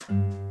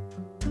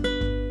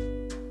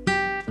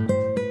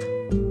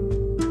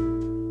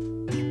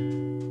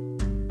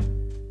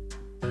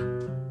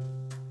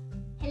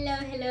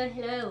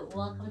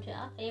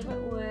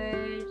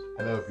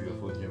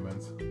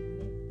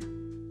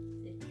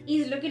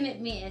looking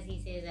at me as he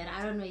says that.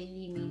 I don't know if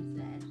he means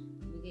that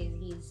because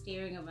he's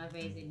staring at my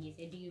face and he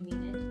said, "Do you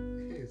mean it?"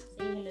 Yes.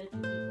 Say hello to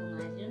people,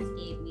 man. Don't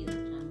stare at me this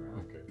time,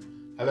 bro. Okay.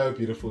 Hello,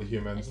 beautiful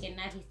humans. Okay,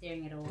 now he's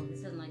staring at all.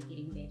 This is not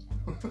getting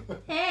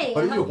better. Hey,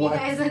 What I do you hope you want?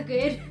 guys are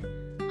good.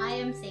 I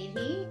am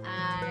Sadie.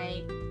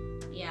 I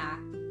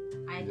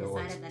You're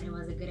what? decided that it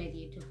was a good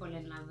idea to fall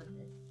in love with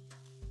this.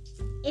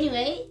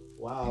 Anyway,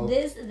 Wow.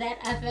 that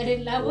I fell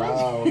in love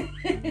Wow.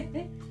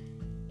 with.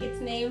 Its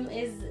name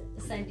is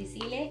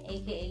Sandisile,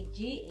 aka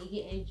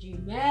G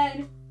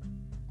Man.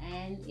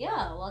 And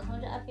yeah,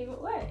 welcome to our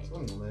favorite word.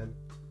 What's wrong, man?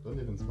 Don't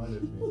even smile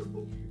at me.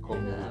 You call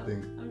me the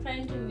thing. I'm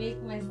trying to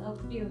make myself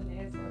feel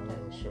nice.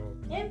 Oh, sure.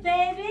 Hey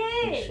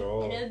baby!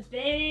 Sure. Hey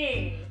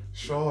baby!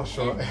 Sure.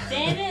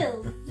 Hey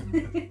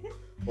babies!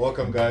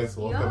 Welcome, guys.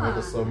 Welcome Yeah.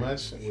 ever so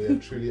much. We are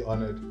truly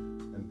honored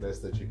and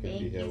blessed that you can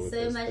Thank be here you with so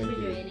us. much Thank for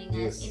you. joining us.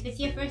 Yes. If it's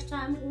your first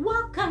time,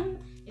 welcome.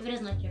 If it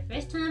is not your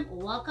first time,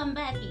 welcome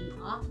back. You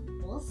are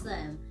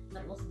awesome.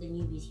 But also the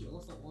newbies, you're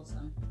also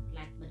awesome.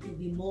 But you'll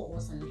be more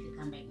awesome if you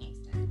come back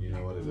next time. You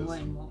know what it More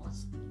is. and more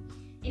awesome.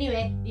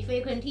 Anyway, before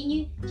you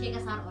continue, check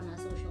us out on our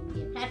social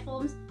media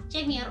platforms.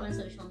 Check me out on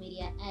social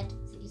media at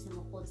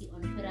Sitisomokoti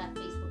on Twitter,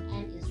 Facebook,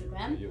 and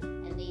Instagram. You.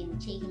 And then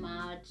check him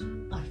out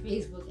on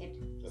Facebook at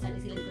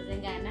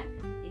Sadisilenkuzengana.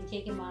 Then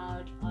check him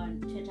out on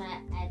Twitter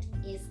at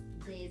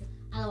isgriz.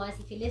 Otherwise,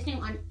 if you're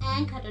listening on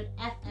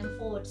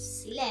anchor.fm/our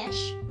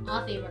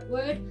favorite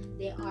word,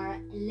 there are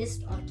a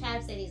list of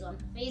tabs that is on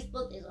for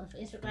Facebook, is on for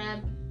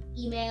Instagram,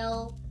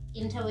 email,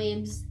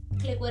 interwebs.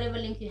 Click whatever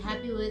link you're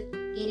happy with,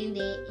 get in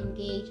there,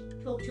 engage,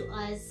 talk to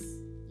us.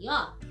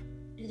 Yeah,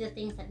 do the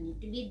things that need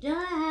to be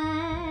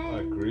done.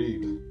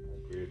 Agreed.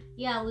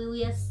 Yeah,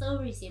 we are so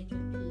receptive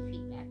to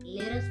feedback.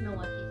 Let us know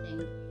what you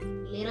think.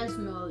 Let us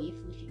know if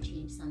we should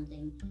change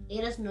something.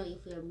 Let us know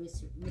if we are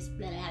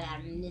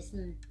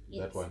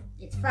That one.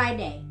 It's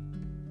Friday.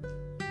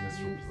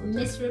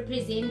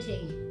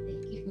 Misrepresented.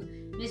 Thank you.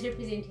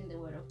 Misrepresenting the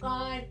word of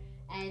God.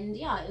 And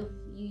yeah, if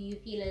you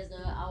feel as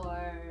though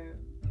our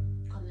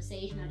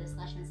conversation or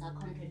discussions are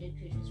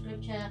contradictory to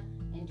scripture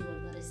and to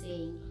what God is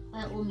saying,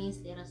 by all means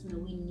let us know.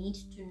 We need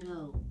to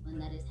know when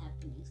that is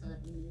happening so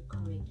that we may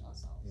correct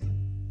ourselves.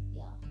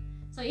 Yeah.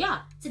 So yeah,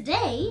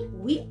 today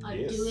we are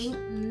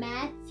doing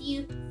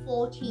Matthew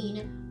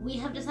 14. We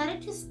have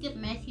decided to skip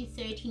Matthew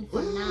 13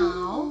 for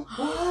now.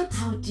 What?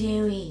 How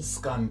dare we? How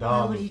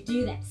Scandal. would you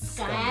do that?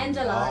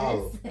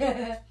 Scandalous.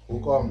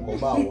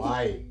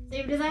 Why? So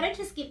we've decided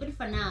to skip it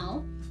for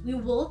now. We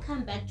will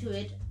come back to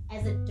it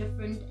as a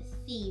different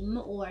theme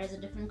or as a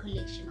different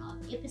collection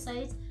of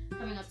episodes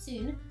coming up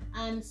soon.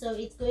 So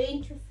it's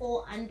going to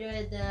fall under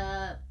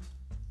the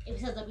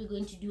episodes that we're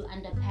going to do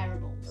under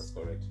parables. That's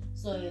correct.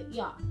 So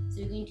yeah, so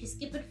we're going to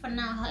skip it for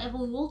now. However,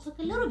 we will talk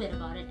a little bit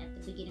about it at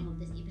the beginning of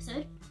this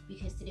episode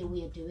because today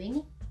we are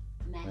doing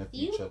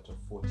Matthew chapter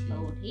 14.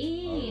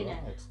 14.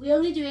 Alright. We're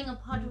only doing a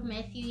part of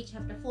Matthew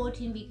chapter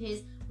 14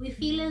 because we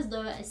feel as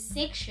though a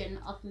section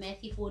of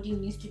Matthew 14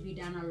 needs to be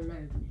done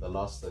alone. The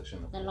last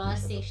section. Of The Matthew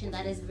last chapter section,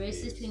 that is 14.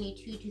 verses Yes.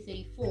 22 to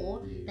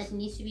 34, Yes. that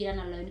needs to be done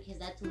alone because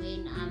that's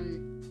when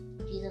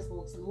Jesus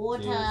walks on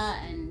water Yes.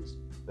 and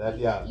That,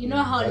 yeah. you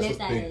know how That's lit what's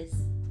that big. is.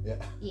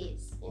 Yeah.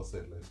 Yes. Well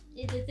said, Liz.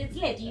 It's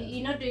lit.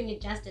 You're not doing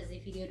it justice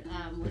if you do it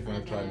with We're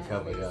gonna try and other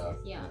cover, verses.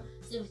 yeah.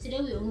 So today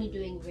we're only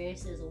doing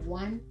verses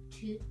 1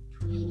 to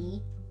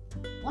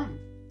 21.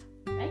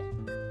 Right?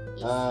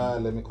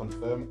 Yes. Let me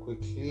confirm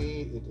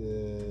quickly. It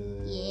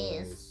is.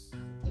 Yes.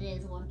 It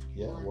is 1 to 21.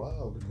 Yeah,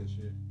 wow, look at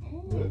you.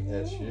 Look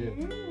at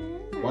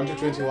you. 1 to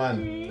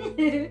 21.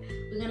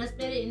 We're gonna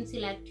split it into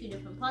like two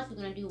different parts. We're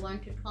gonna do 1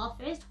 to 12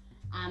 first.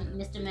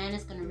 Mr. Man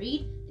is gonna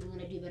read, then we're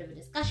gonna do a bit of a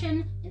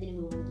discussion, and then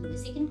we will do the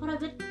second part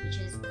of it, which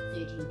is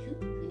 13 to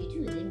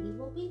 22. Then we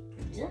will be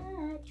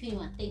done.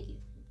 21, thank you.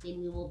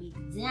 Then we will be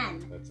done.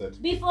 That's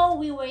it. Before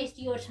we waste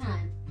your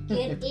time,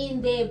 get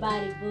in there,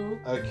 buddy boo.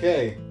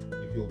 Okay,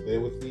 if you'll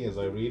bear with me as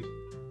I read.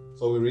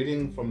 So we're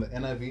reading from the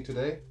NIV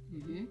today,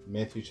 Mm-hmm.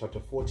 Matthew chapter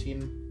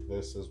 14,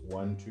 verses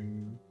 1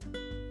 to.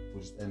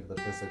 We'll just end the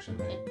first section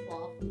there.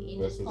 12. We end at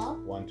Verses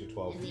 12. 1 to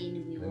 12. And then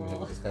we Then we have a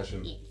will.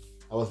 discussion. Yes.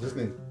 I was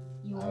listening.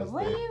 You I were, was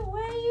were there. you?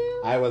 Were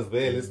you? I was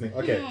there listening.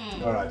 Okay,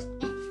 Yeah. alright.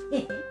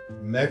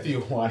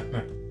 Matthew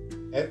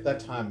 1. At that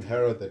time,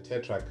 Herod the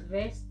Tetrarch.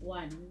 Verse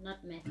 1,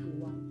 not Matthew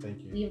 1.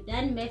 Thank you. We've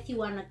done Matthew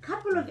 1 a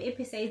couple of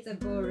episodes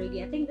ago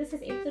already. I think this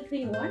is episode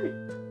 21,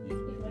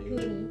 if not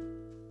 20.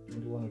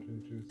 21 or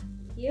 22.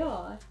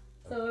 Yeah.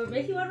 So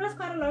Matthew 1 was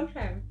quite a long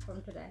time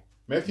from today.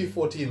 Matthew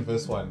 14,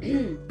 verse 1.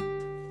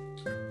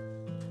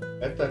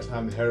 At that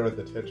time, Herod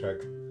the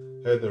Tetrarch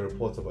heard the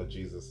reports about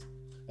Jesus,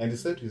 and he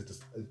said to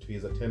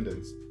his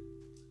attendants,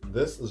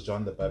 "This is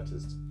John the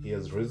Baptist. He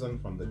has risen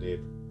from the dead.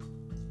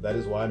 That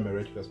is why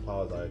miraculous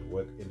powers are at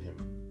work in him."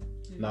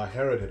 Now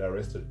Herod had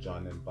arrested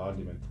John and bound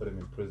him and put him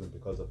in prison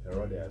because of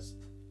Herodias,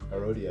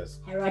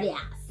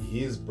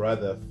 his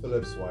brother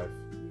Philip's wife.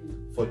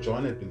 For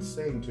John had been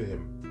saying to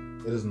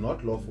him, "It is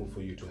not lawful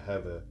for you to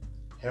have her."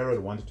 Herod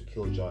wanted to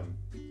kill John,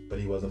 but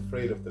he was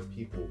afraid of the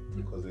people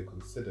because they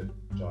considered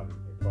John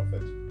a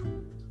prophet.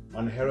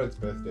 On Herod's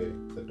birthday,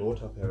 the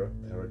daughter of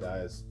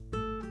Herodias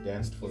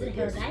danced for Is the it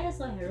guests.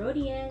 Herodias or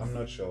Herodias? I'm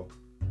not sure.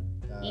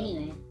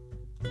 Anyway.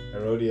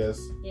 Herodias.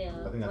 Yeah.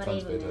 I think that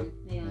sounds whatever,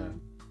 better.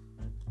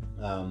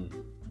 man.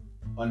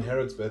 On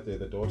Herod's birthday,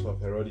 the daughter of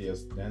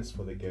Herodias danced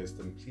for the guest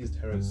and pleased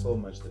Herod so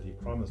much that he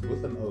promised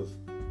with an oath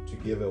to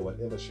give her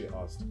whatever she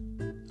asked.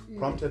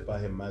 Prompted by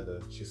her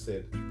mother, she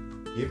said,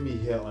 "Give me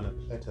here on a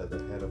platter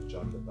the head of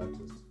John the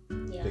Baptist."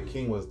 Yeah. The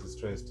king was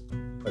distressed,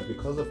 but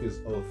because of his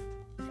oath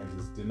and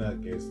his dinner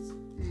guests,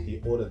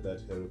 he ordered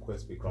that her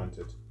request be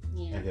granted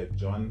Yeah. and had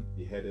John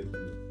beheaded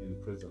in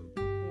prison.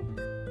 Yeah.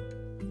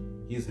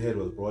 His head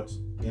was brought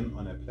in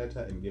on a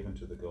platter and given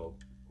to the girl,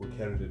 who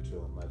carried it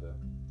to her mother.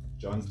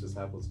 John's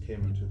disciples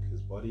came and took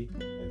his body and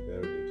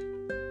buried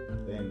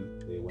it. Then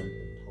they went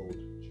and told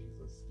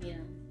Jesus. Yeah.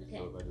 Okay.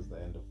 So that is the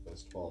end of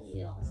verse 12.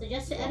 Yeah. So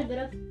just to add a bit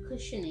of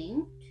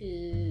cushioning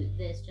to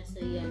this, just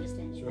so you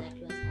understand Sure.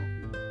 exactly what's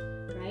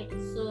happening, right?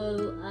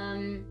 So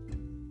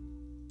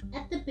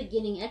at the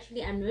beginning,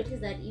 actually, I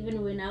noticed that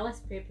even when I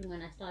was prepping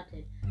when I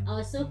started, I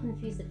was so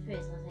confused at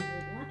first. I was like,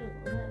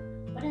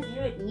 wait, what does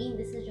Herod mean?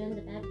 This is John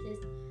the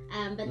Baptist.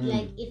 But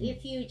like,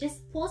 if you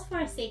just pause for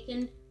a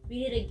second,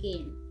 read it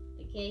again.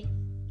 Okay,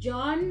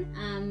 John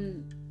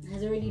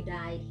has already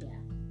died here,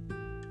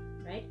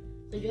 right?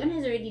 So John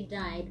has already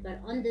died,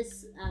 but on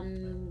this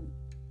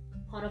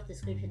part of the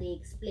scripture, they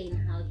explain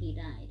how he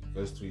died.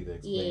 Verse 3, they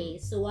explain. Yeah.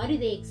 So why do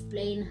they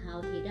explain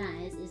how he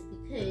dies? Is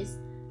because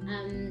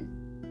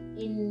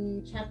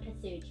in chapter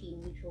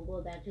 13, which we'll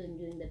go back to in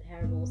doing the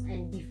parables,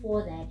 and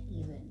before that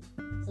even.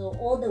 So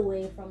all the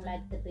way from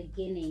like the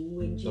beginning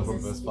when So Jesus from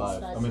verse 5,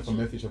 starts from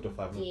Matthew chapter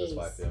 5, not Yes.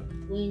 verse 5,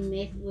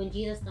 yeah. when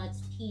Jesus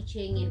starts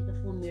teaching and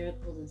perform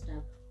miracles and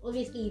stuff,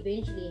 obviously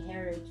eventually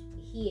Herod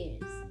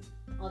hears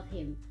of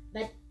him,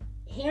 but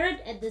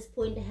Herod at this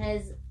point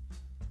has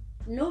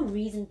no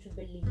reason to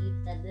believe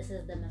that this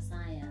is the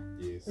Messiah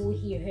Yes. who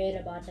he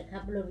heard about a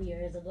couple of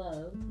years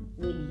ago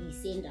when he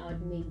sent out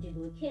men to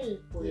go kill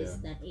boys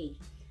that age.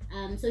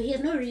 So he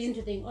has no reason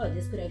to think, oh,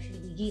 this could actually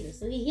be Jesus.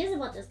 So he hears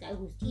about this guy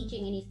who's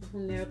teaching and he's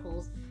performing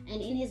miracles,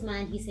 and in his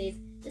mind he says,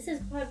 this is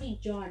probably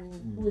John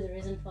who is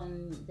risen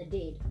from the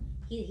dead.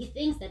 He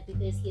thinks that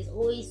because he has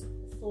always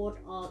thought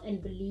of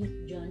and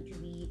believed John to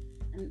be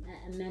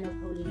a man of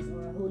holiness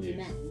or a holy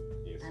man,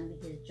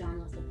 because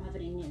John was the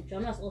prophet, and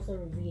John was also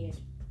revered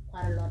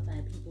quite a lot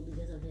by people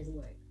because of his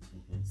work.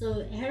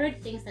 So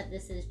Herod thinks that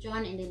this is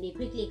John, and then they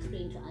quickly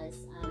explain to us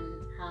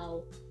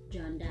how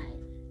John died.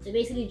 So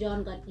basically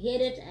John got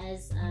beheaded,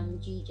 as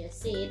G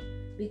just said,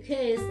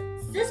 because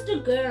sister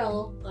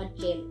girl got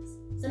jealous.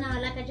 So now,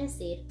 like I just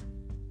said,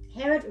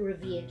 Herod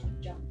revered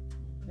John,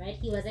 right?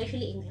 He was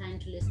actually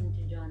inclined to listen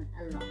to John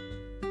a lot.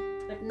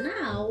 But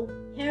now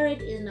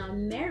Herod is now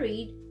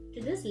married to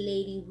this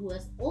lady who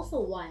was also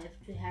wife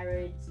to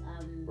Herod's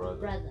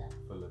brother.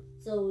 Philip.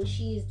 So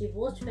she's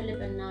divorced Philip,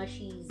 and now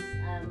she's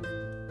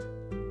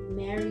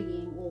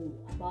marrying or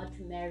about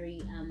to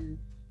marry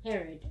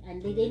Herod,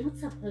 and they're not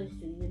supposed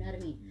to, you know what I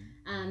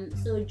mean?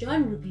 So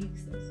John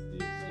rebukes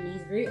this, and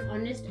he's very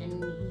honest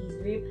and he's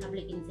very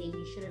public in saying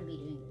you shouldn't be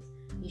doing this.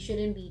 You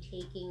shouldn't be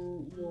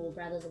taking your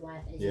brother's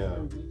wife as your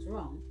own. It's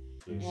wrong.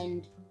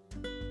 And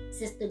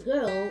sister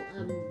girl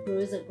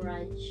grows a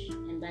grudge,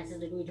 and by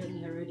sister girl, we're talking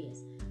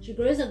Herodias. She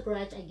grows a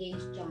grudge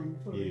against John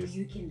for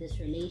rebuking this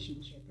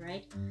relationship,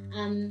 right?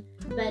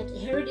 But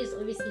Herod is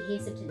obviously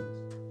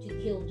hesitant to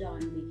kill John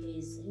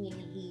because, I mean,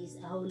 he's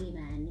a holy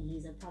man,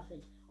 he's a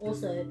prophet.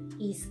 Also,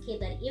 he's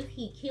scared that if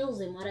he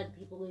kills him, what are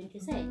people going to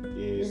say?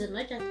 This is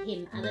not just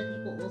him, other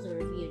people also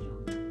revere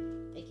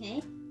John.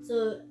 Okay?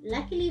 So,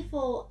 luckily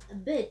for a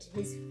bit,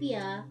 his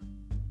fear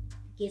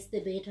gets the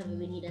better of him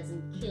when he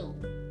doesn't kill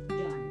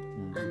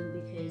John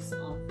because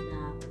of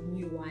the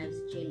new wife's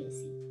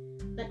jealousy.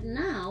 But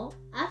now,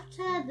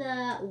 after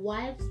the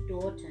wife's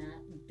daughter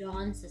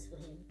dances for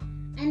him,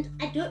 and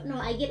I don't know,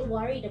 I get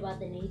worried about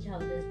the nature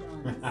of this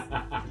dance.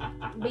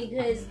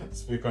 Because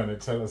speak on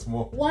it, tell us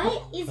more.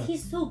 Why is he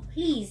so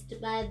pleased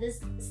by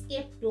this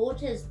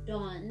stepdaughter's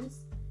dance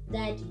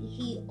that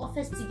he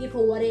offers to give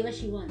her whatever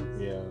she wants?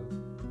 Yeah.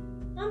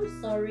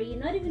 I'm sorry,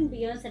 not even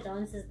Beyonce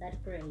dances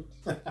that great.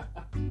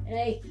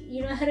 Like,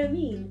 you know what I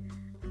mean?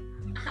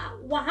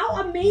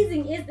 How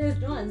amazing is this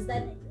dance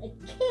that a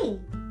king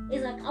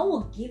is like, I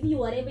will give you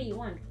whatever you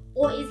want?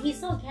 Or is he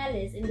so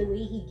careless in the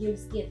way he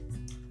gives gifts?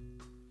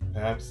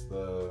 Perhaps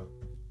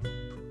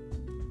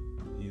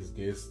his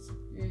guests,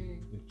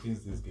 it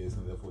pleased his guests,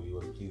 and therefore he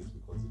was pleased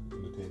because he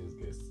could entertain his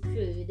guests.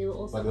 True, they were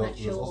also but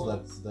there was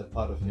also that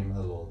part of him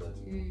as well that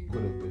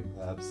could have been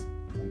perhaps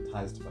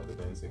enticed by the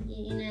dancing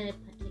in a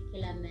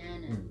particular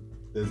manner.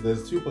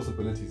 There's two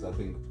possibilities, I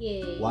think.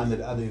 Yes. One, that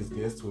other his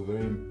guests were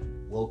very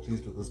well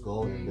pleased with this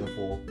girl, and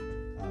therefore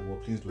were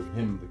pleased with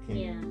him, the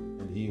king,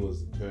 and he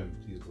was in turn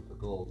pleased with the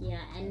girl.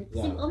 Yeah, and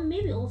or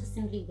maybe also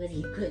simply because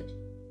he could.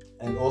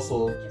 And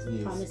also, just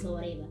promise or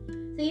whatever.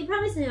 So he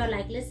promises her,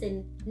 like,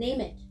 listen,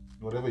 name it.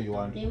 Whatever you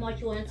want. Name what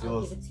you want,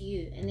 I'll give it to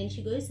you. And then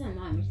she goes to her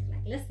mom and she's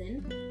like,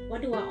 listen,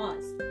 what do I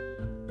ask?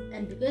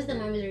 And because the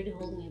mom is already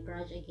holding a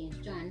grudge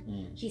against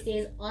John, she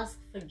says, ask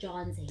for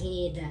John's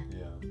head.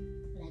 Yeah.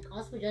 Like,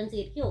 ask for John's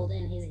head killed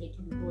and his head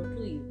to be brought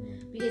to you.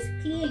 Because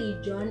clearly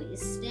John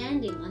is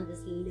standing on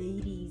this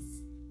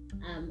lady's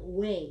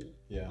way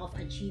of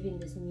achieving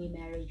this new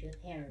marriage with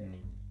Herod.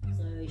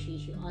 So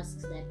she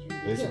asks that to be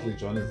Basically, killed.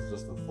 John is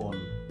just a thorn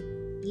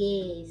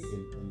Yes.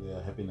 in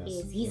their happiness.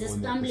 Yes, he's a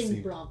when they stumbling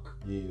perceive- block.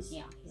 Yes.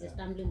 Yeah, he's a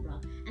stumbling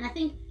block. And I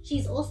think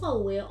she's also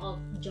aware of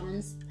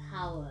John's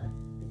power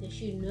because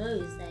she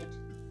knows that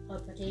her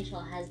potential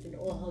husband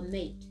or her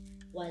mate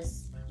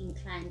was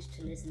inclined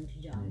to listen to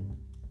John.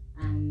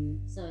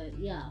 So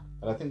yeah.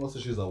 But I think also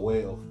she's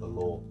aware of the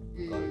law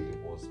regarding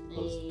divorce,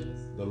 because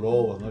Yes. the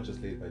law was not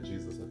just laid by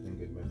Jesus, I think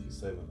in Matthew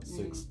 7 or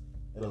 6.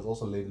 It was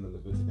also laid in the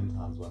Levitican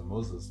times by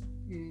Moses,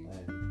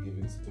 and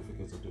giving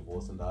certificates of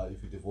divorce. And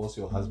if you divorce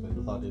your husband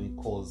without any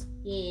cause,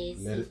 Yes.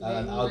 let it,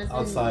 Then he wasn't-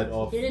 outside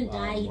of he didn't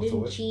die, he what's the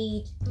didn't word?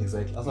 cheat.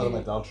 Exactly, outside of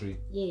adultery,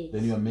 Yes.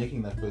 then you are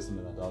making that person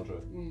an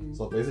adulterer.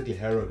 So basically,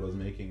 Herod was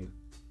making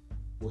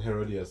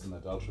Herodias an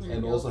adulteress,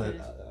 and also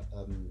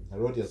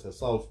Herodias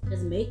herself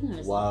was making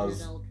herself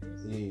was an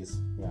adulteress. yes,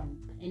 yeah.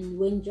 And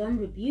when John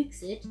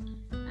rebukes it,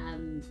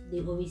 they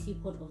obviously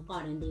put off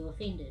God and they were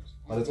offended.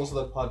 But it's also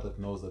that part that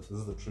knows that this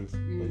is the truth,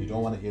 but you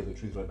don't want to hear the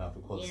truth right now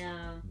because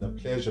the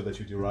pleasure that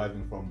you're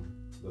deriving from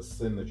the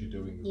sin that you're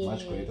doing is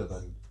much greater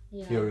than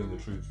hearing the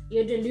truth.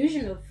 Your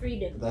delusion of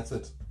freedom That's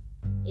it.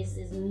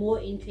 is more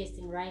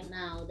interesting right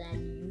now than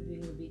you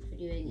being rebuked for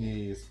doing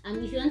it. Yes.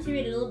 If you want to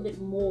read a little bit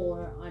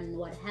more on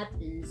what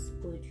happens,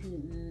 go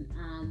to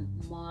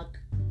Mark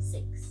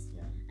 6.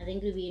 Yeah. I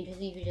think it would be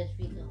interesting if you just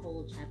read the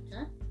whole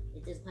chapter.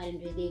 It is quite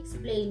interesting. They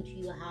explain to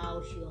you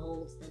how she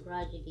holds the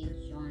grudge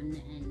against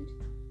John, and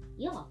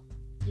yeah.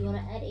 Do you want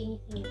to add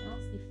anything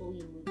else before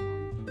we move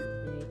on to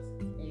verse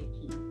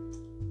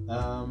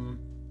 13?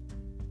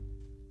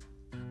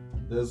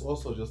 There's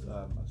also just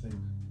I think a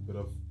bit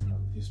of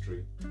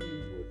history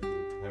with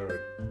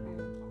Herod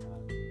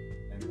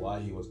and why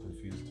he was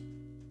confused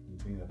in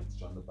thinking that it's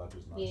John the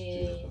Baptist, not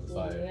Jesus the We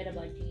Messiah. read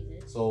about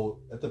Jesus. So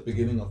at the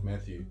beginning of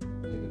Matthew,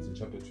 I think it's in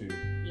chapter 2,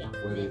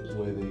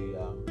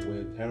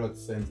 where Herod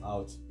sends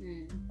out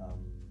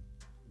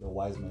the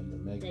wise men, the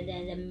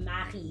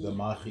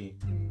Magi,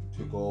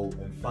 to go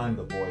and find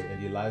the boy,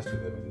 and he lies to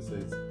them and he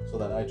says, so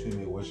that I too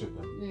may worship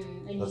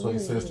him. That's what he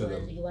says to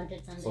them.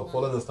 So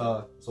follow the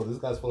star. So these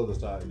guys follow the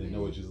star and they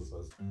know where Jesus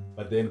was.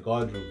 But then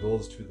God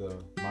reveals to the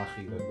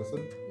Magi that,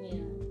 listen,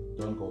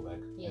 don't go back.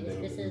 Yeah,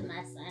 this is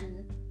my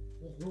son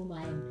with whom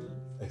I am pleased.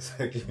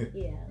 Exactly.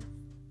 Yeah.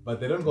 But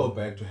they don't go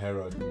back to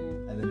Herod,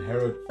 and then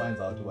Herod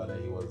finds out whether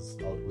he was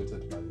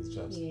outwitted by these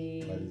chaps.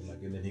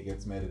 And then he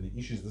gets mad and he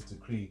issues this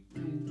decree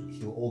to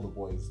kill all the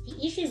boys.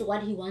 He issues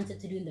what he wanted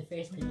to do in the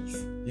first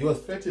place. He was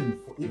threatened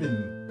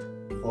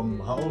even from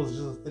how old was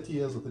Jesus? 30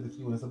 years or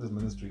 33 when he started his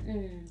ministry.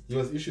 He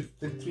was issued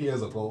 33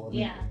 years ago.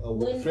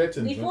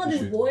 Threatened. Before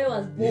this boy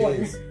was born.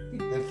 Yes,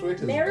 they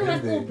threatened. Mary was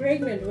still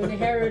pregnant when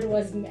Herod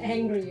was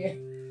angry.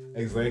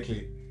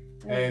 Exactly.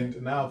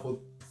 And now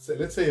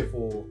let's say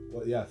for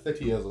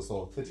 30 years or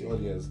so, 30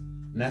 odd years,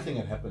 nothing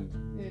had happened.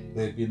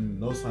 There had been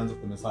no signs of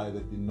the Messiah.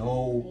 There had been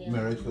no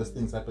miraculous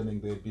things happening.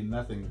 There had been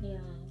nothing.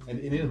 And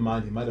in his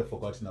mind, he might have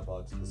forgotten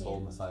about this whole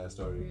Messiah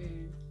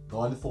story. The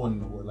only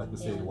thorn, like we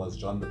said, was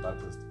John the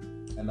Baptist.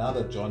 And now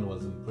that John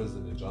was in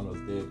prison and John was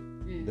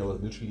dead, there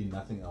was literally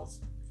nothing else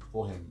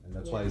for him. And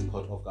that's why he's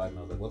caught off guard. And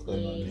I was like, what's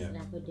going on here?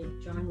 Like what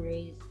did John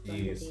raise from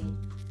the Yes.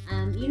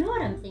 dead. You know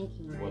what I'm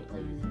thinking, right? What are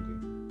you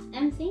thinking?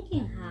 I'm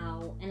thinking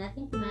how, and I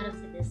think we might have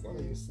said this. What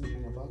are you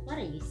thinking about? What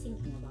are you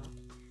thinking about?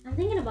 I'm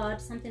thinking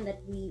about something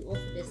that we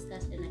also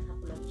discussed in a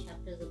couple of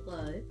chapters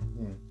ago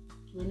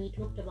when we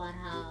talked about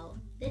how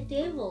the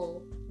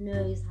devil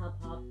knows how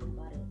powerful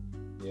God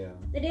is. Yeah.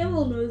 The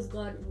devil knows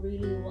God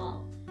really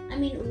well. I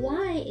mean,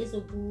 why is a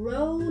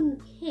grown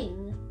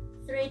king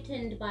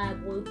threatened by a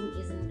boy who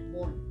isn't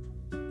born?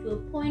 To a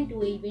point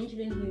where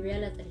eventually when he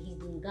realizes that he's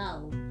been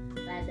gulled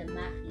by the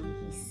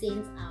Magi, he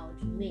sends out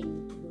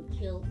men to go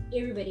kill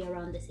everybody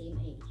around the same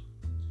age.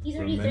 He's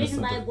already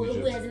threatened by a boy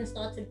who hasn't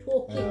started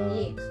talking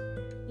yet.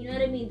 You know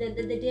what I mean?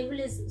 The devil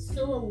is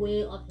so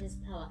aware of his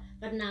power.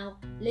 But now,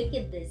 look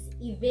at this.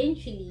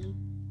 Eventually,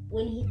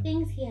 when he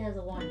thinks he has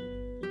won,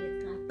 he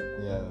gets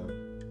comfortable. Yeah.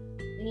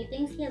 When he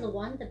thinks he has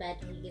won the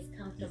battle, he gets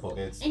comfortable. He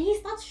forgets. And he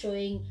starts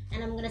showing,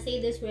 and I'm going to say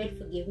this word,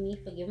 forgive me,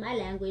 forgive my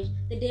language.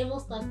 The devil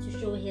starts to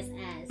show his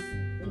ass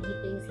when he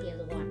thinks he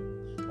has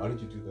won. Why did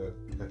you do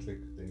the Catholic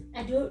thing?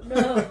 I don't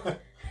know.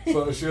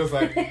 So she was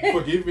like,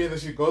 forgive me, and then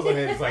she goes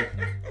ahead, it's like,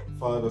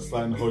 Father,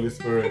 Son, Holy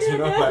Spirit, you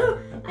know,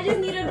 like... I just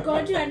needed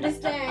God to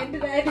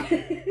understand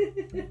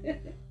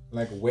that.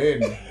 Like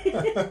when?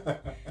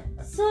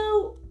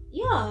 So,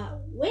 yeah,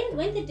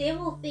 when the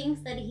devil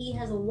thinks that he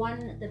has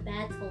won the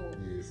battle,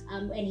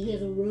 and he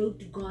has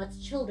roped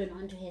God's children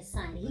onto his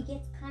side, he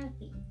gets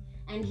comfy,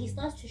 and he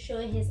starts to show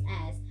his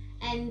ass.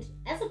 And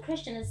as a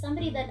Christian, as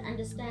somebody that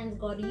understands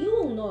God, you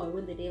will know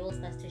when the devil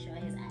starts to show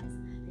his ass,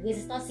 because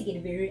he starts to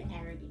get very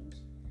arrogant.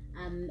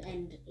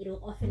 And it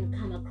will often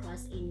come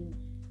across in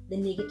the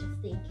negative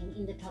thinking,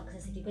 in the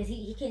toxicity, because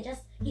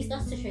he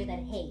starts to show that,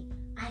 hey,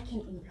 I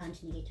can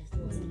implant negative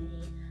thoughts in your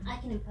head. I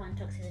can implant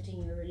toxicity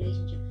in your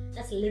relationship.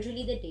 That's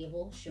literally the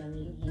devil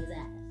showing his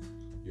ass.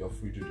 You're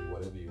free to do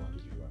whatever you want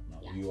to do right now.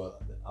 Yeah. You are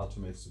the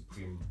ultimate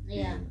supreme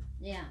Yeah, being.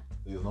 yeah.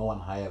 There's no one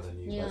higher than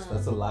you. Yeah.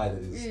 That's a lie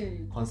that is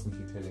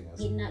constantly telling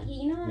us. You know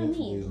what I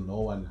mean? There's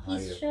no one higher.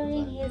 He's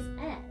showing than his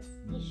ass.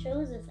 He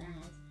shows his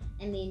ass.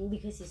 And then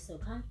because he's so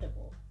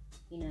comfortable,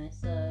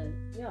 so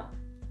yeah.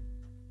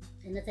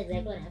 And that's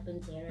exactly what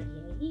happened to Herod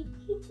here. He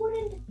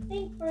wouldn't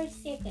think for a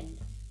second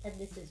that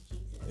this is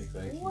Jesus.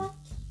 Exactly. What?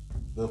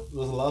 There was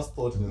the last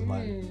thought in his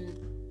mind.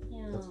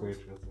 Yeah. That's very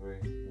true. That's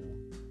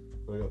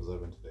very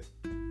observant today.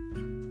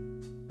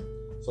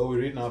 So we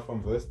read now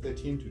from verse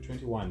 13 to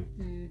 21.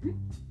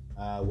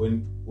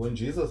 When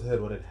Jesus heard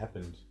what had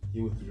happened,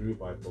 he withdrew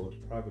by boat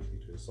privately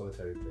to a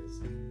solitary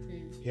place.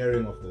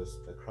 Hearing of this,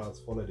 the crowds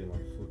followed him on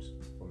foot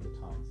from the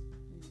towns.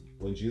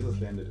 When Jesus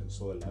landed and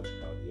saw a large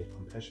crowd, he had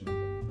compassion on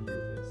them and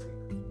healed their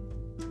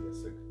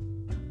sick.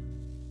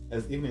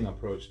 As evening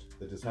approached,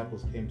 the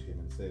disciples came to him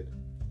and said,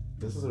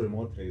 "This is a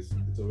remote place.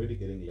 It's already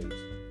getting late.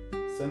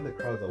 Send the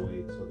crowds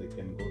away so they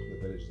can go to the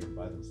villages and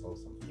buy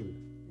themselves some food."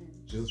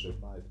 Jesus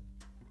replied,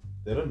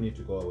 "They don't need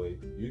to go away.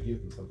 You give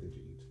them something to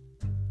eat."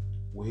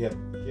 "We have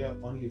here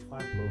only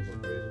 5 loaves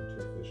of bread and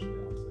 2 fish,"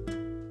 they answered.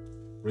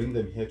 "Bring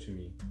them here to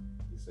me,"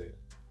 he said.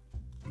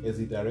 As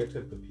he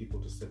directed the people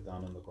to sit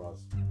down on the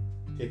grass,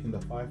 taking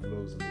the 5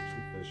 loaves and the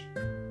 2 fish,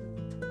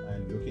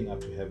 and looking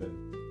up to heaven,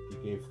 he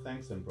gave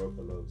thanks and broke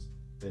the loaves.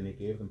 Then he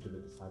gave them to the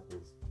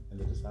disciples, and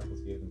the disciples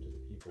gave them to the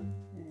people.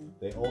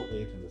 They all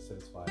ate and were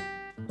satisfied,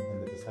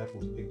 and the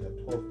disciples picked up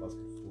 12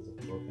 basketfuls of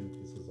broken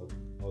pieces that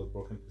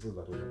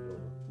were left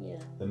over. Yeah.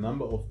 The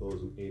number of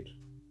those who ate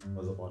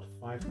was about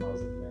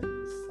 5,000 men,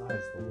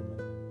 besides the women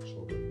and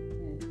children.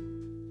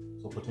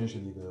 So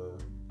potentially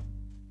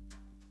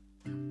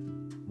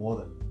more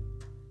than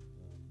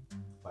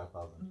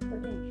 5,000.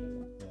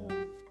 Potentially.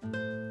 Yeah.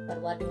 But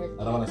what was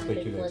I don't want to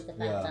speculate. was the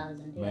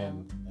 5,000?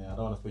 Men. Yeah, I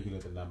don't want to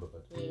speculate the number,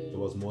 but it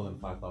was more than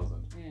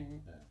 5,000.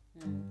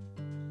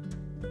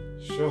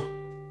 Sure.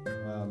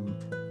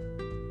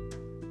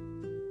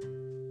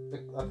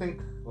 I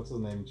think, what's his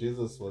name?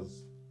 Jesus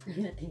was... I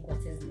think,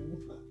 what's his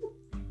name?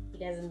 He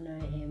doesn't know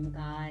him,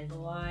 guys.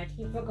 What?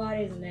 He forgot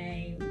his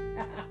name.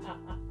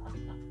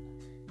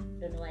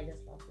 Don't know why I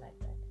just laughed like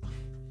that.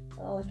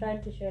 I was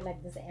trying to show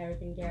like this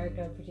arrogant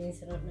character pretending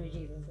to not know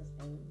Jesus'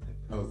 name.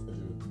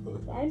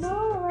 I know.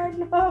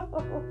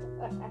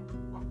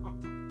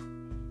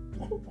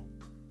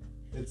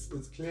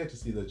 It's clear to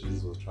see that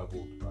Jesus was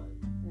troubled by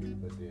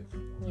the death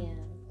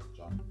of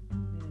John.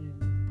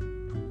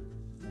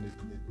 And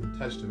it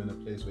touched him in a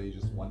place where he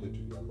just wanted to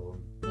be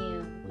alone.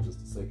 Or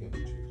just a second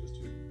or two, just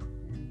to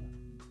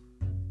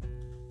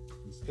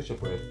catch a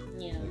breath,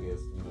 I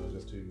guess,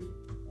 just to...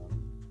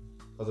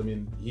 Because,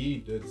 he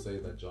did say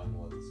that John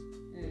was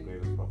the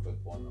greatest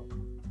prophet born of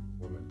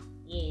women.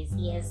 Yes,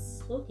 he has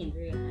spoken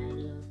very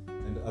highly of.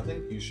 And I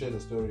think you shared a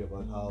story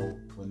about how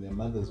when their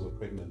mothers were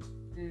pregnant,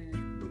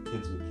 the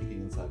kids were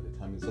kicking inside their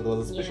tummy. So there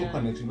was a special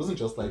connection. It wasn't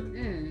just like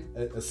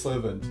a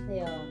servant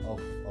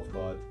of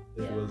God.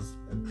 It was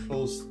a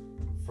close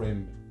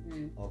friend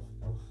of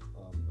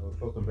a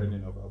close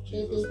companion of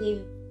Jesus.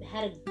 They've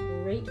had a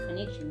great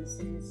connection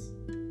since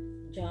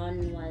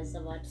John was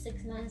about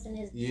 6 months in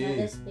his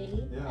mother's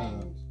belly,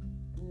 and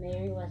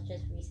Mary was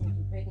just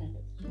recently pregnant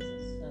with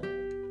Jesus.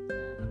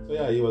 So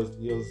he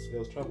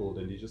was troubled,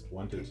 and he just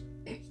wanted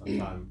some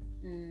time.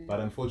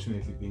 But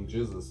unfortunately, being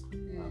Jesus,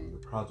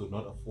 the crowds would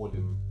not afford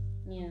him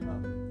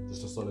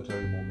just a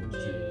solitary moment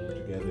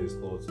to gather his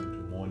thoughts and to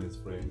mourn his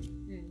friend.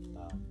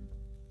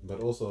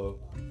 But also,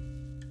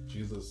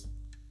 Jesus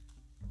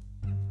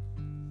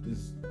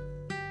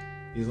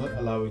he's not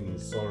allowing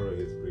his sorrow,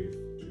 his grief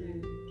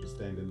to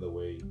stand in the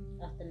way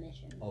of the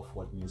mission, of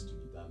what needs to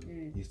be done.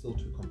 He still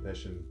took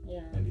compassion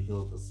and he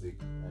healed the sick,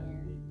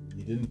 and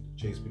he didn't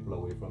chase people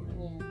away from him.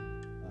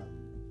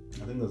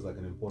 I think there's like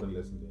an important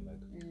lesson there.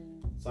 Like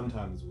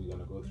sometimes we're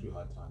gonna go through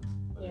hard times,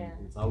 but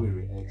it's how we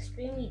react.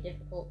 Extremely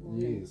difficult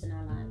moments in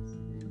our lives.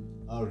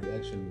 Our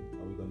reaction,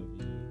 are we gonna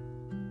be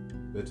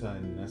bitter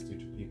and nasty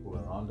to people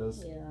around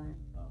us?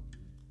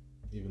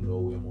 Even though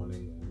we're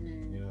mourning,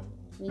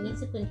 we need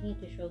to continue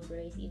to show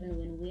grace even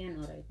when we are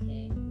not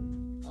okay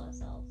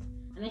ourselves.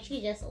 I'm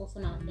actually just also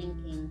now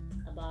thinking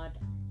about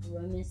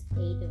Romans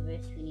 8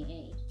 verse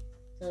 28.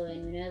 So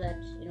when we know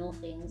that in all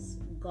things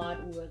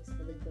God works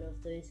for the good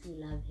of those who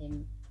love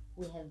him,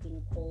 who have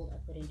been called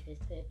according to his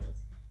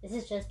purpose. This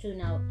is just to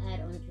now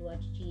add on to what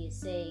G is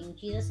saying.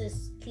 Jesus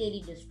is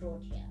clearly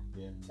distraught here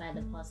by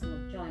the passing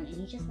of John, and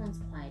he just wants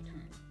quiet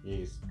time.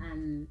 Yes.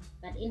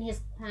 But in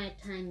his quiet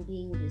time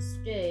being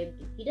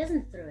disturbed, he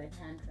doesn't throw a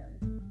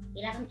tantrum.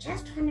 He's like, I'm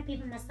just trying to be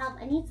by myself.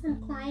 I need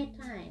some quiet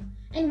time.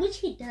 And which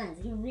he does.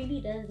 He really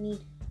does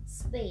need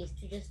space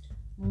to just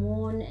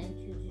mourn and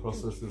to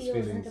process his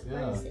feelings and to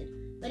process it.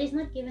 But he's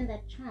not given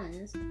that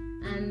chance.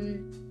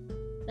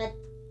 But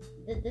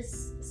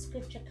this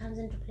scripture comes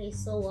into play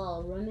so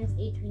well. Romans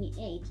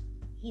 8:28.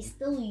 He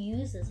still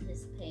uses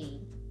his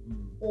pain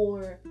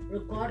or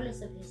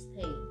regardless of his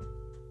pain,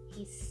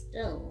 he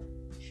still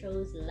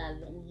shows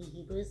love, and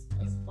he goes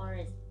as far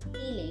as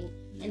healing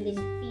and then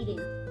feeding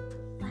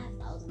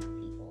 5,000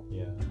 people.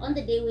 Yeah. On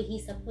the day where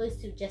he's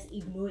supposed to just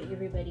ignore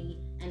everybody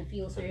and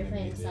feel sorry for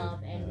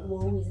himself and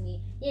woe is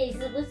me. Yeah, he's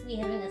supposed to be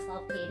having a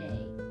self-care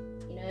day.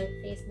 You know,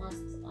 face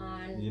masks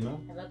on,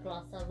 have a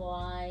glass of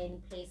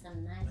wine, play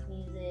some nice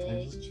music.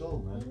 And just chill,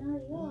 man.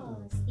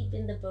 Sleep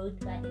in the boat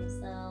by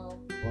himself.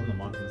 On the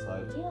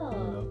mountainside.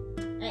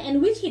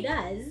 And which he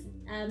does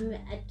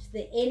at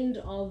the end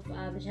of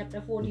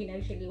chapter 14,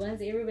 actually.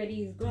 Once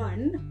everybody is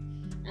gone,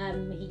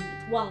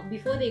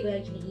 before they go,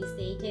 actually, he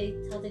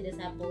tells the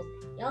disciples,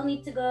 y'all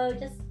need to go,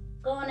 just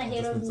go on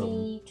ahead of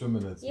me. 2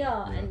 minutes.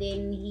 And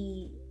then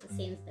he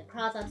sends the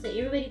crowds up, so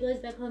everybody goes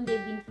back home,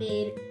 they've been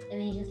fed,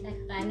 and then he's just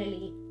like,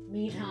 finally,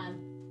 me time,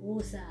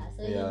 Musa.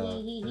 So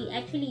he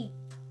actually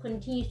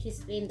continues to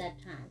spend that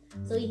time.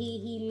 So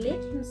he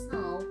let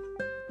himself,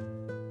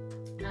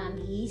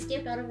 he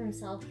stepped out of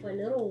himself for a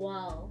little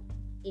while,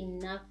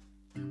 enough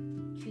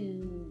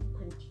to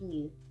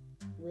continue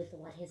with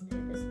what his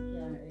purpose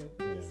here on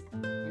earth is.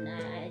 And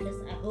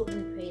I hope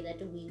and pray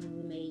that we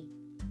may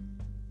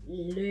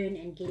learn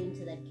and get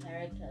into that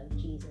character of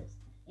Jesus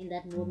in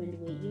that moment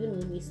where even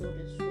when we're so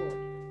distraught,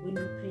 when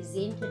we're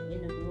presented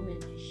in a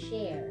moment to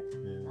share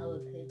our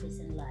purpose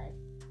in life,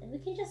 that we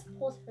can just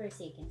pause for a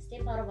second,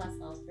 step out of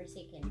ourselves for a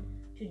second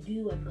to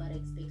do what God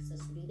expects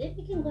us to do. Then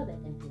we can go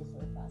back and feel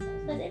sorry for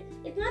ourselves. But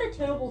it's not a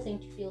terrible thing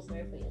to feel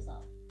sorry for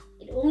yourself.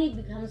 It only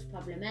becomes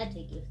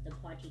problematic if the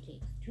party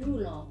takes too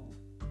long.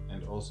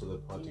 And also the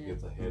party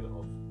gets ahead of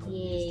what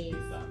needs to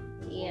be done.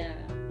 Well.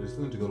 You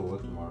still need to go to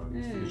work tomorrow.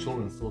 Your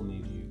children still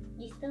need you.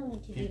 You still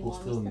need to People be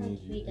mom, still you still need need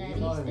to be you. daddy, You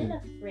know you're what I still mean? a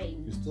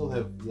friend. You still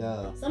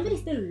have, Somebody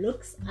still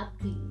looks up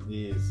to you.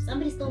 Yes.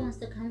 Somebody still wants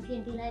to come to you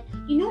and be like,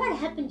 you know what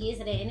happened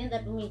yesterday? And in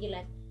that moment you're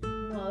like,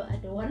 no, I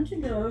don't want to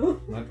know.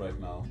 Not right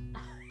now.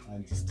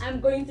 I'm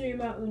going through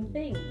my own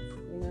things,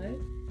 you know?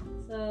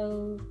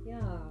 So,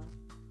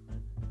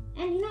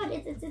 and you know,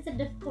 it's a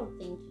difficult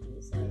thing to do.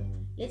 So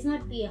let's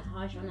not be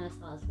harsh on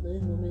ourselves for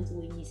those moments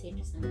when you say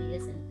to somebody,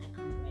 listen, I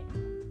can't right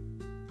now.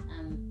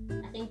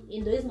 I think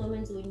in those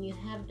moments when you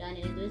have done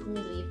it, in those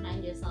moments where you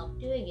find yourself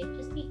doing it,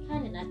 just be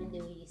kind enough in the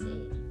way you say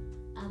it.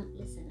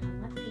 Listen,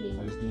 I'm not feeling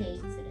okay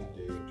today.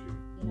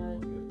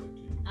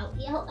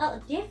 You know, I'll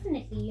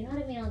definitely, you know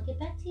what I mean? I'll get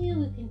back to you.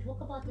 We can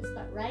talk about this,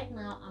 but right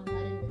now I'm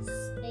not in the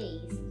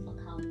space for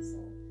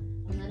counsel.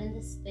 I'm not in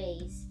the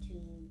space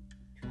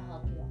to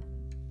help you out.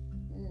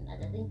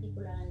 I think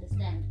people don't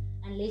understand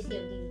unless you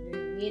have these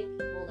very weird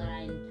people that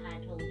are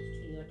entitled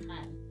to your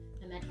time,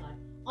 no matter what.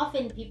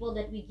 Often people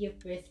that we give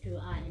birth to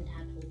are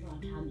entitled to our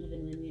time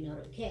even when we're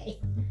not okay.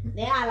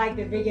 They are like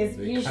the biggest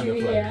issue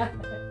here.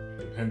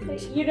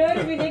 You know what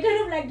I mean? They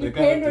kind of like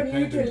depend on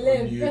you to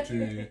live.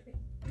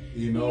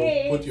 You know,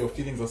 put your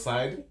feelings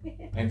aside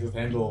and just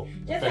handle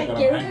the fact that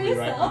I'm angry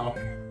right now.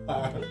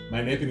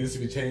 My nappy needs to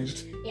be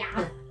changed.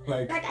 Yeah.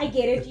 Like I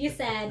get it. You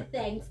said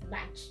thanks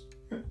much.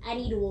 I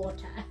need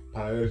water.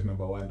 Priority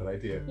number 1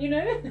 right here. You know?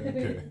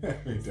 Okay.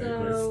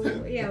 So,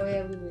 where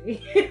are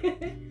we?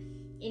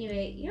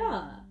 Anyway,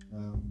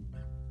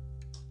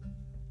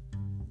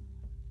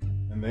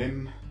 And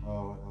then,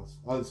 what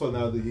else? So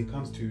now he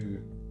comes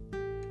to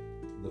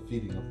the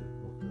feeding of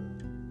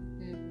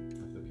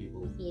the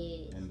people.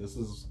 Yes. And this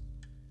is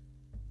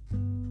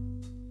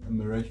a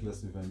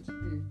miraculous event.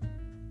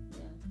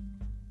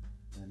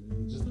 And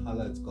it just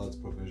highlights God's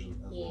provision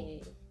as well.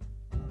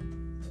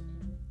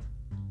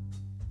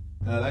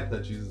 And I like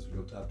that Jesus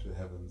looked up to the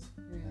heavens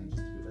and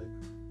just to be like,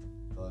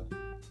 God,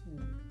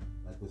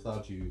 like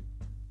without you,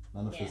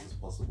 none of this is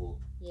possible.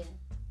 Yeah.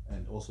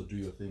 And also do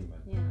your thing,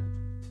 man.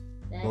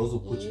 Yeah. Those who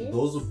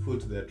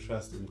put their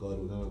trust in God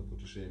will never put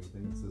to shame. I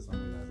think it says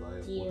something in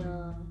Isaiah 40.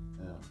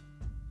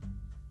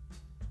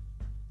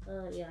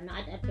 No,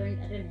 I don't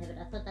have it.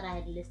 I thought that I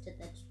had listed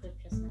that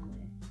scripture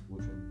somewhere.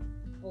 Which one?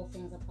 All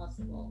things are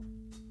possible.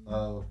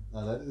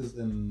 That is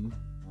in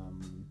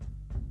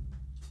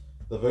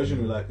the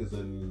version we like is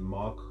in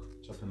Mark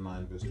chapter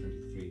 9 verse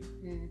 23.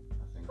 I think.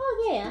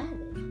 Oh yeah, I have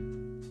it.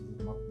 Is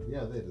it Mark?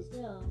 Yeah, there it is.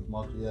 Yeah.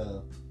 Mark,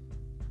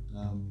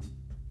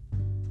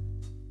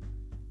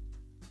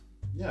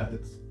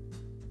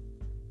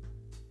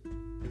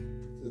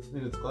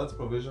 it's God's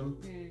provision.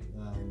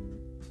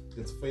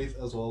 It's faith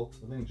as well.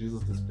 I think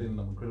Jesus displayed an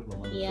incredible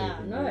amount of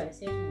faith.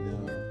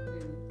 Certainly.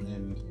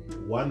 And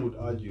one would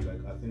argue,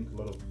 like, I think a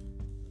lot of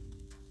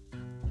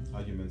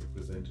arguments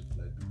presented,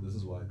 like, this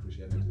is why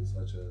Christianity is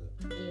such a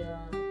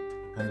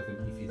kind of an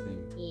iffy thing.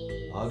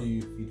 Yes. How do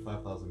you feed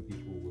 5,000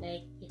 people with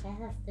like, you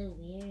guys are so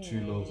weird.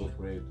 2 loaves of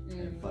bread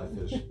and 5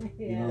 fish?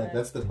 You know, like,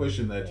 that's the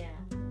question that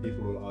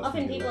people will ask.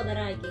 Often people that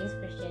are against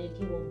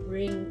Christianity will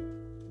bring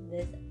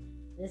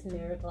this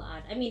miracle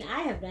out. I mean,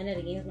 I have done it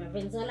against my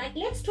friends. So like,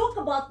 let's talk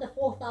about the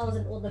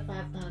 4,000 or the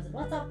 5,000.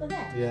 What's up with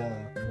that?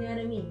 Yeah. You know what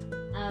I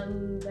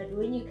mean? But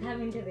when you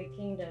come into the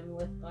kingdom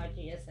with God,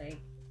 you're just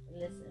like,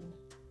 listen,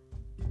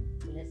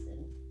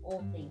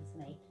 all things,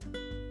 mate.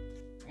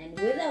 And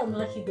whether or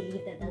not you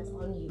believe that that's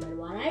on you, but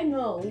what I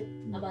know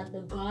about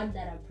the God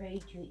that I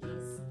pray to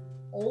is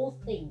all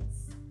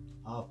things.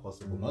 Are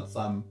possible, not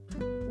some.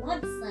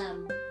 Not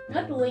some.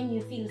 Not when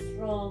you feel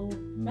strong,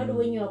 not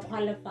when you are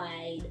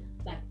qualified,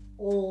 but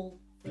all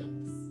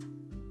things.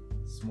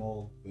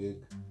 Small,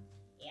 big.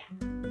 Yeah.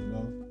 You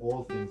know,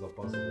 all things are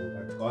possible.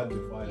 Like God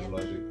defies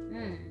logic,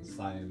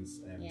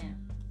 science, and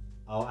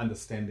our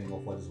understanding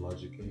of what is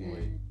logic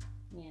anyway.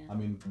 Yeah. I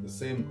mean, the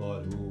same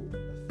God who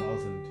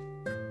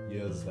 1,000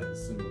 years like a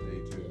single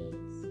day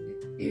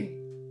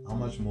too. How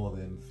much more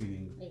than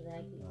feeling?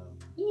 Exactly.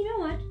 You know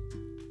what?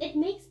 It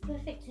makes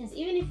perfect sense.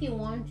 Even if you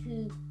want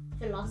to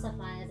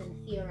philosophize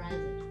and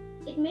theorize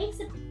it makes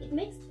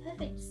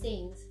perfect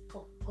sense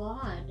for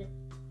God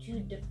to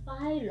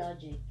defy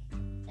logic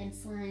and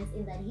science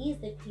in that He is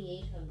the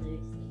creator of those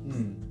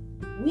things.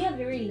 We are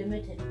very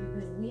limited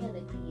because we are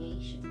the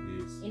creation.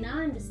 Yes. In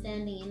our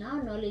understanding, in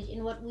our knowledge,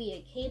 in what we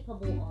are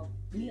capable of,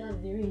 we are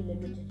very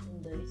limited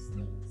in those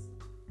things.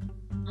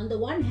 On the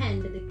one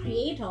hand, the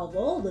creator of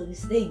all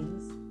those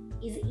things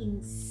is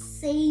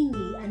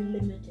insanely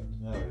unlimited.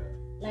 Oh, yeah.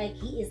 Like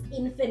He is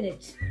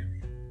infinite.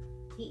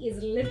 He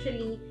is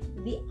literally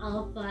the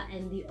Alpha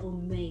and the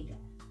Omega.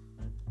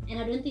 And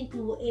I don't think we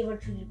will ever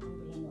truly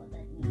comprehend what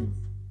that means.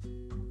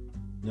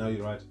 No,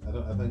 you're right. I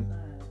think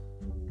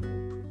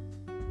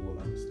we will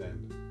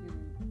understand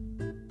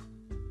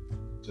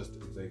just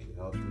exactly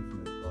how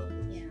infinite God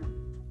is. Yeah.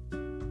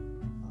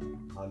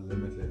 How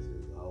limitless He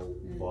is, how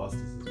vast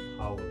is His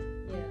power.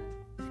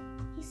 Yeah.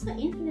 He's so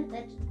infinite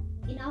that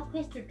in our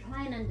quest to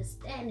try and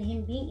understand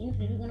Him being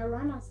infinite, we're going to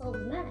run ourselves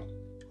mad.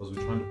 Because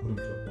we're trying to put Him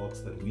to a box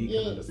that we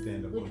can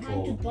understand and we're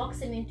control. Trying to box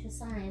Him into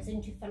science,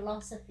 into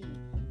philosophy,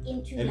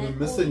 into and like we're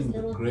missing the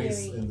little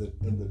grace theories.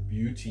 and the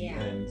beauty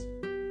and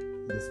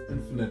this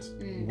infinite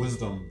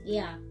wisdom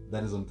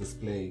that is on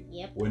display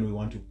when we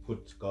want to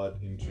put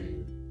God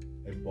into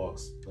a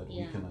box that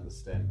we can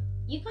understand.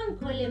 You can't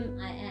call Him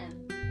I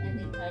am and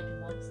then try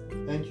to box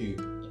Him. Thank you.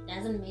 It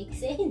doesn't make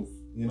sense.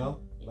 You know,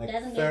 like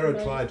doesn't Pharaoh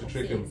make tried to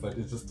trick sense. him, but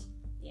it just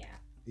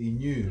he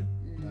knew.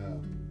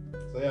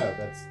 So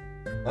yeah,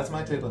 that's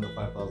my take on the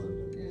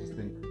 5,000. I just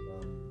think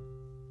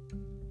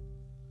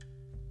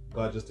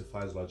God just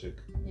defies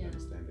logic and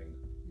understanding.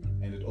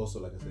 And it also,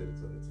 like I said,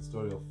 it's a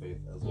story of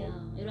faith as well.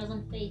 Yeah, it was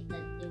on faith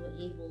that they were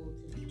able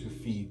to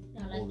feed.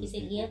 Like you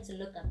said, he had to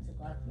look up to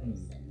God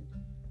first and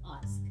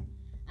ask.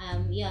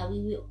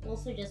 We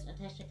also just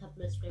attached a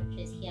couple of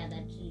scriptures here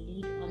that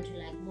lead on to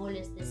like more or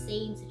less the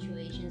same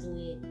situations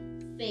where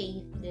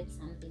faith did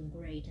something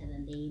greater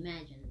than they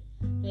imagined.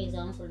 For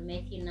example,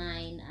 Matthew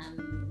 9,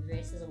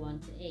 verses 1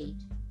 to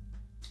 8.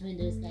 When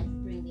those guys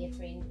bring their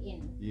friend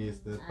in. Yes,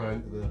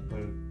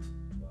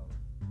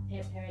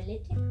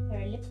 paralytic.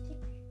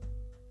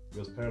 He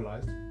was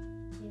paralyzed. Yeah.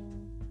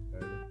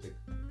 Paralytic.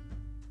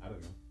 I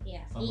don't know.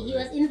 Yeah. He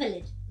was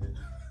invalid.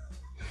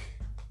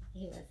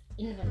 He was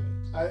invalid.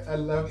 I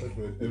love that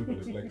word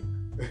invalid. Like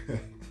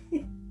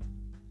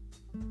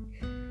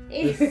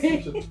it's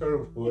such a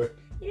terrible word.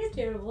 It is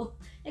terrible.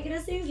 Like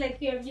it seems like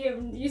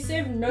you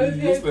serve no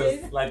useless.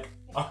 purpose. Like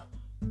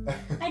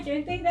I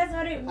don't think that's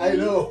what it means. I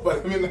know,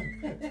 but I mean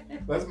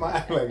like, that's my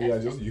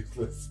just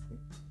useless.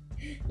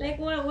 Like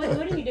what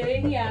are you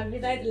doing here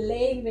besides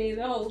laying there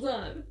the whole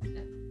time?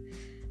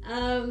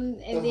 And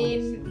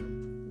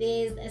then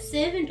there's a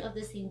servant of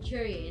the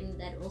centurion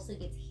that also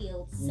gets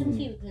healed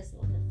simply because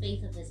of the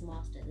faith of his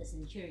master, the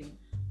centurion,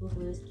 who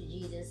goes to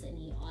Jesus and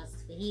he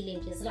asks for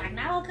healing. Just like,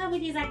 now I'll come with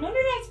you. He's like, no,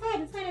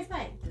 it's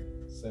fine.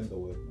 Send the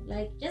word.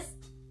 Like, just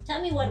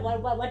tell me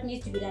what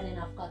needs to be done and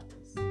I've got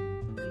this. You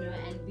know,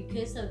 and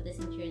because of the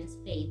centurion's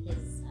faith,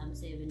 his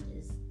servant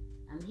is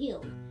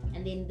healed.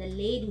 And then the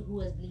lady who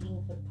was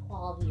bleeding for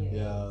 12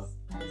 years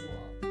as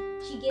well,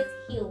 she gets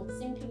healed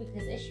simply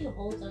because as she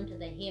holds onto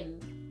the hem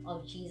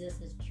of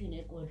Jesus'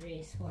 tunic or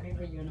dress,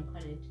 whatever you want to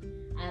call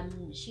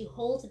it, she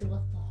holds it with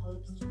the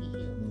hopes to be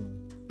healed.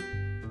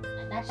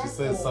 And she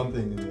says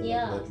something in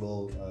that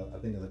little, I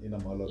think in the inner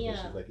monologue,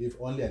 she's like, if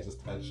only I just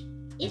touch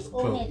if this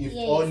only, cloak. If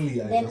yes,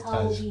 only I then just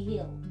I'll touch. be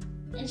healed.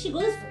 And she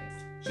goes for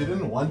it. She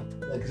didn't want,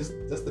 like, just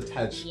the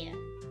touch. Yeah.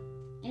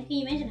 And can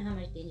you imagine how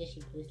much danger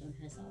she posed on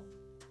herself?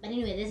 But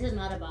anyway, this is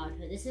not about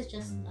her. This is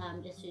just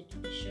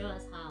to show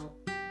us how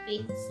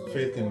faith is so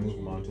Faith can important.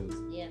 move mountains.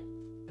 Yeah.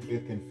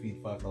 Faith can feed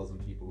 5,000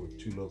 people with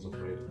 2 loaves of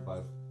bread and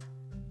 5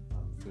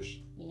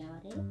 fish. You know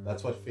what I mean?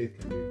 That's what faith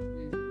can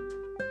do.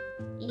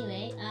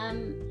 Anyway,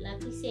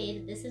 like we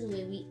said, this is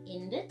where we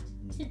end it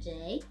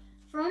today.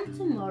 From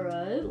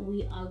tomorrow,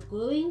 we are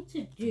going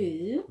to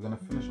do... We're going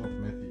to finish off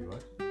Matthew,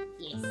 right?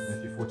 Yes.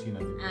 Matthew 14, I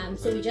think.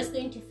 So we're just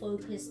going to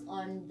focus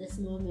on this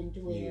moment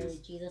where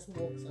Jesus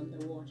walks on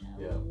the water.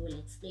 Yeah. We will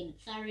explain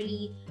it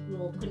thoroughly. We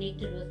will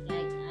connect it with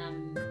like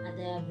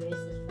other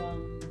verses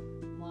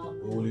from Mark.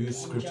 We will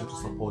use and scripture John. to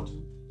support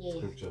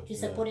Scripture. To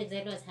support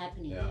exactly what's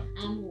happening. Yeah.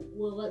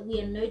 What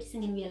we are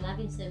noticing and we are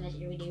loving so much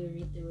every day we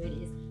read the word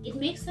is it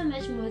makes so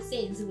much more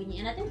sense when you,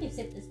 and I think we've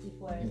said this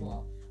before as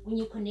well, when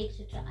you connect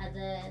it to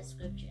other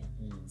scripture.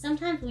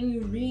 Sometimes when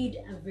you read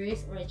a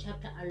verse or a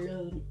chapter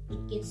alone,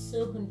 it gets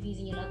so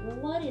confusing. You're like, well,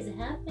 what is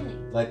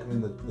happening? Like, I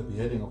mean, the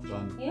beheading of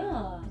John.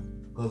 Yeah.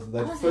 Because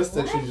that first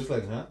like, section, what? you're just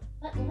like, huh?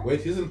 What?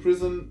 Wait, he's in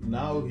prison,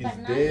 now he's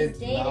dead,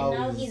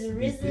 now he's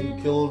risen. He's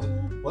been killed.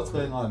 What's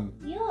going on?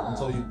 Yeah. And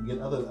so you get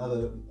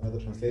other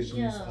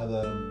translations,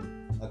 other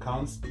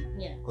accounts.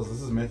 Yeah. Because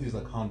this is Matthew's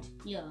account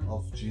Yeah.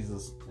 of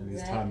Jesus and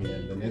his time here.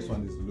 And the next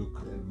one is Luke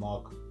and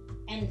Mark.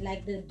 And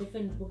like the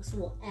different books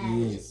will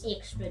add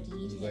extra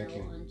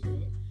detail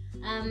onto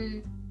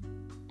it.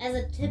 As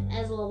a tip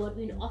as well, what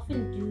we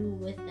often do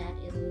with that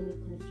is when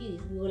we're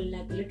confused, we will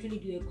like literally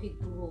do a quick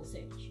Google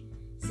search.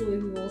 So we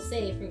will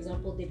say, for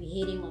example, the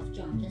beheading of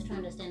John, just to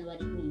understand what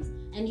it means.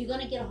 And you're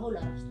going to get a whole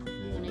lot of stuff.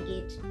 You're going to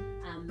get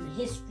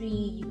history,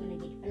 you're going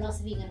to get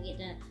philosophy, you're going to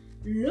get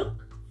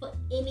look for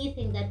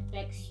anything that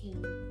backs you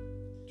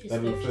to that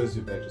scripture. refers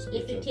you back to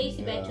scripture. If it takes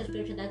you back to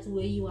scripture, that's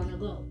where you want to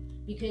go.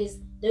 Because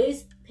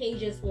those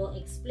pages will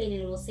explain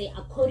and it will say,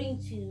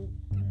 according to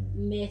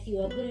Matthew,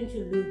 according to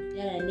Luke,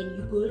 and then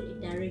you go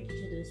directly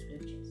to those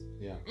scriptures.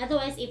 Yeah.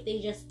 Otherwise, if they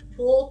just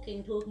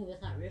talking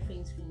without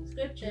referencing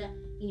scripture,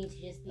 you need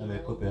to just be. And they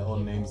put their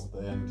own names at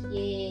the end.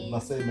 Yeah.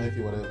 Must say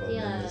Matthew, whatever.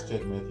 Yeah. Then you just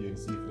check Matthew and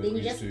see if it Then you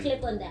agrees just to.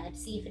 click on that,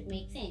 see if it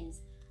makes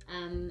sense.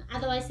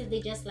 Otherwise, if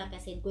they just, like I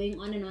said, going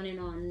on and on and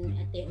on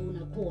at their own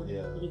accord,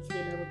 we need to be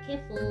a little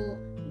careful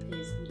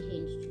because we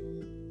tend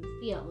to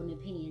see our own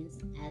opinions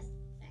as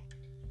fact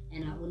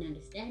and our own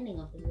understanding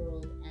of the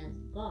world as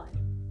God.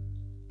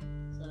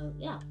 So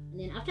yeah, and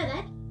then after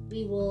that,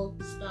 we will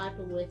start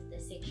with the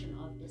section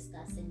of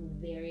discussing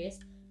various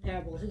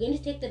parables. We're going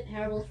to take the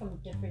parables from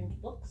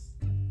different books.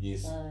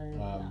 Yes.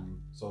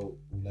 So,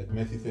 like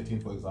Matthew 13,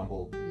 for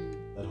example,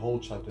 that whole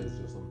chapter is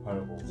just on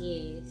parables.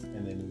 Yes.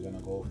 And then we're going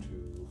to go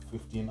to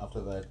 15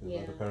 after that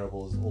with other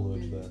parables all the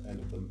way to the end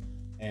of them.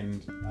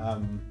 And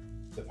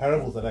the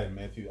parables that are in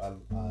Matthew are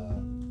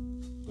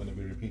going to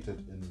be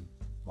repeated in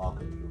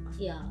Mark and Luke.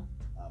 Yeah.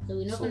 So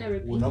we're not going to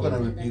repeat. We're not going to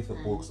repeat the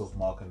books of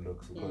Mark and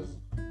Luke because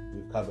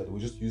we've covered. We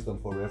just use them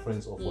for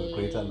reference or for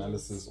greater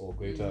analysis or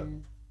greater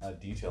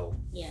detail.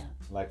 Yeah.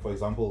 Like for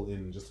example,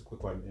 in just a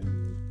quick one,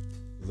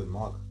 is it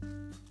Mark?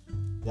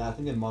 Yeah, I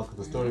think in Mark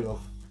the story of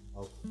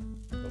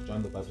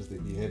John the Baptist, the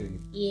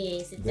beheading.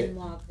 Yes, it's in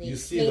Mark. You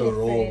see the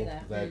role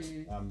that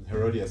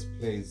Herodias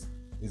plays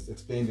is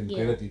explained in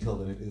greater detail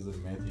than it is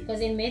in Matthew.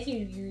 Because in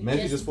Matthew,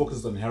 Matthew just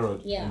focuses on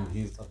Herod and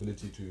his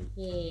ability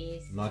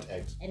to not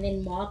act. And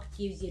then Mark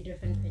gives you a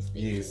different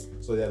perspective. Yes.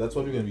 So yeah, that's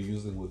what we're going to be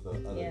using with the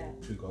other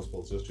two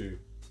Gospels, just to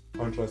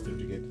contrast it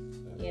to get.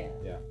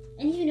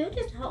 And you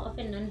noticed how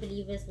often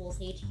non-believers will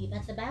say to you,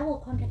 but the Bible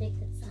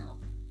contradicts itself.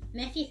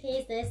 Matthew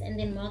says this and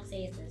then Mark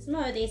says this.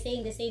 No, they're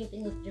saying the same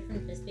thing with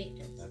different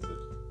perspectives. That's it.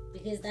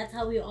 Because that's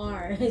how we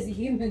are as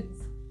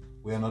humans.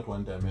 We are not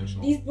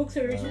one-dimensional. These books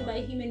are written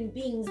by human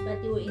beings,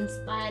 but they were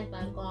inspired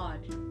by God.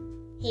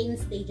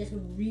 Hence, they just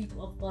reek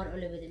of God all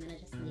over them, and I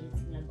just made it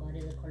seem like God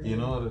is a colony. You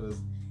know what it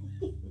is?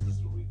 It just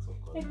reeks of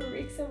God. Like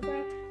reeks of God.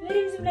 It made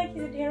him seem like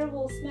he's a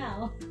terrible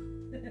smell.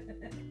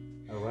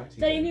 Alright.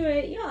 But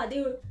anyway,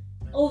 they were,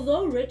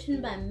 although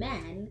written by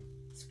man,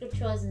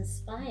 Scripture was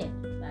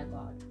inspired by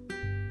God,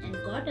 and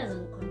God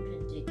doesn't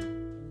contradict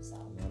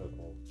himself. Not at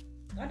all.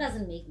 God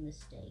doesn't make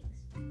mistakes.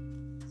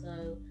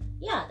 So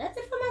that's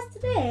it from us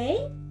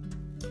today.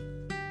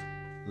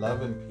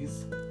 Love and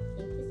peace.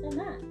 Thank you so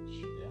much.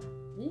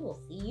 We will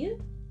see you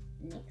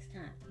next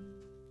time.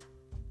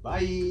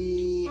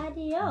 Bye.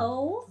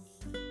 Adios.